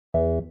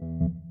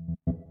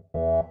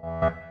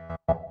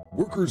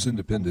Workers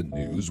Independent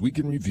News Week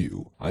in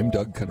Review. I'm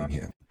Doug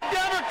Cunningham.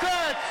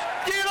 Democrats,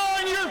 get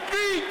on your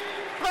feet.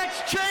 Let's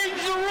change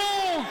the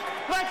rules.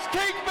 Let's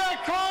take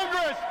back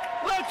Congress.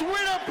 Let's win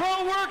a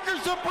pro-worker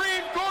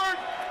Supreme Court,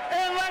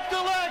 and let's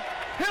elect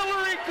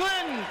Hillary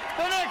Clinton,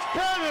 the next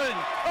president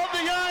of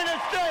the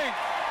United States.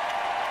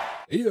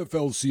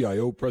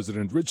 AFL-CIO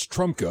President Rich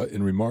Trumka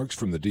in remarks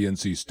from the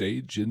DNC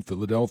stage in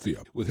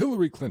Philadelphia. With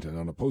Hillary Clinton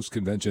on a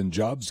post-convention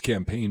jobs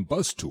campaign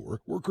bus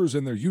tour, workers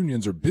and their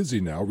unions are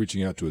busy now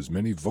reaching out to as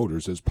many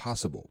voters as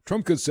possible.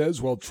 Trumka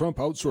says while Trump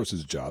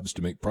outsources jobs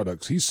to make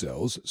products he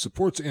sells,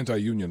 supports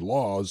anti-union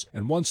laws,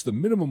 and wants the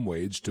minimum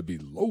wage to be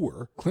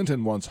lower,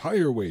 Clinton wants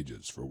higher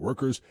wages for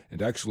workers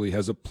and actually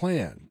has a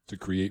plan to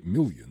create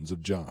millions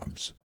of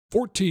jobs.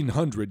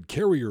 1,400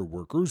 carrier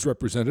workers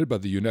represented by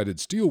the United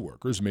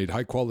Steelworkers made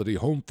high-quality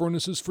home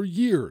furnaces for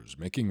years,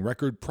 making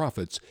record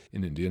profits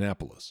in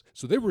Indianapolis.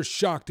 So they were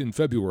shocked in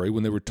February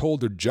when they were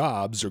told their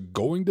jobs are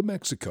going to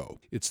Mexico.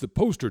 It's the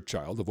poster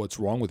child of what's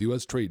wrong with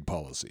U.S. trade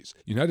policies.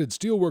 United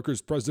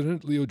Steelworkers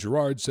President Leo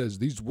Gerard says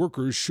these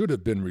workers should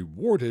have been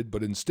rewarded,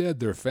 but instead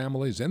their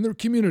families and their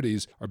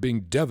communities are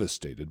being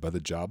devastated by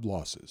the job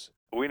losses.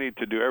 We need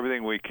to do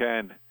everything we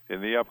can in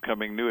the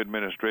upcoming new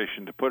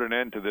administration to put an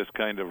end to this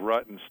kind of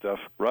rotten stuff,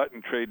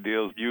 rotten trade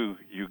deals. You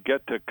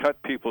get to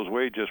cut people's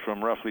wages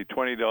from roughly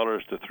 $20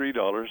 to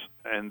 $3,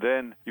 and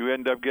then you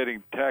end up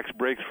getting tax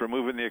breaks for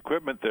moving the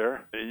equipment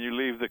there, and you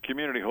leave the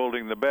community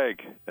holding the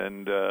bag.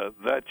 And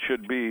that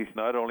should be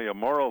not only a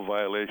moral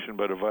violation,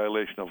 but a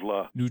violation of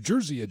law. New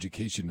Jersey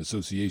Education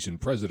Association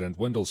President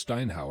Wendell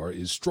Steinhauer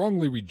is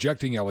strongly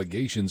rejecting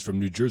allegations from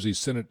New Jersey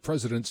Senate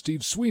President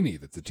Steve Sweeney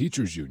that the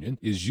teachers union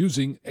is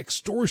using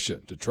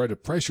extortion to try to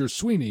pressure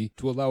Sweeney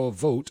to allow a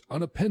vote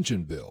on a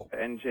pension bill.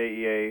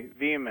 NJEA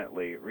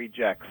vehemently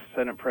rejects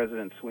Senate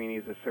President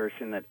Sweeney's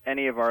assertion that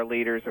any of our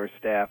leaders or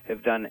staff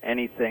have done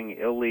anything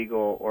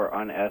illegal or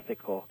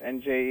unethical.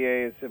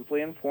 NJEA has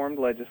simply informed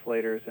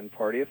legislators and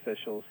party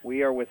officials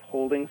we are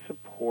withholding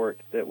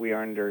support that we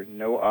are under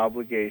no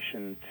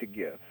obligation to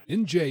give.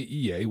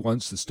 NJEA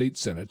wants the state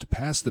Senate to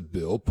pass the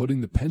bill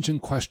putting the pension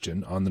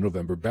question on the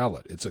November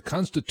ballot. It's a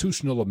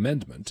constitutional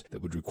amendment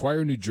that would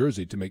require New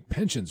Jersey to make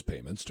pensions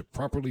payments to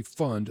properly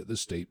fund the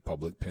state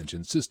public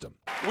pension system.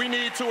 We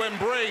need to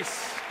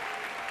embrace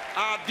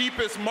our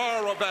deepest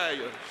moral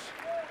values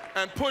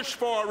and push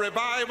for a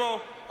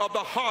revival of the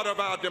heart of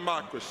our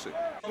democracy.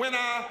 When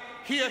I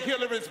hear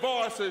Hillary's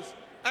voices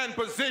and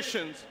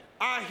positions,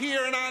 I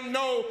hear and I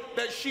know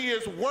that she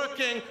is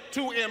working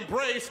to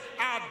embrace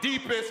our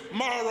deepest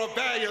moral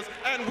values,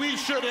 and we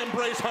should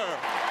embrace her.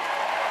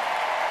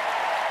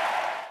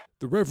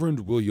 The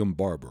Reverend William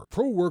Barber.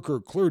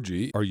 Pro-worker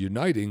clergy are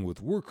uniting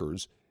with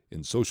workers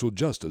in social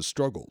justice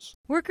struggles.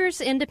 Workers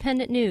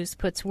Independent News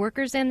puts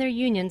workers and their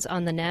unions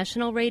on the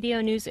national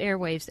radio news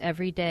airwaves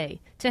every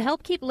day. To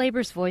help keep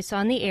labor's voice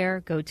on the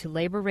air, go to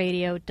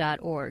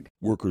laborradio.org.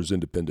 Workers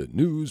Independent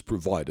News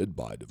provided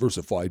by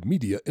Diversified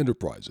Media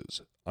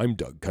Enterprises. I'm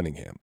Doug Cunningham.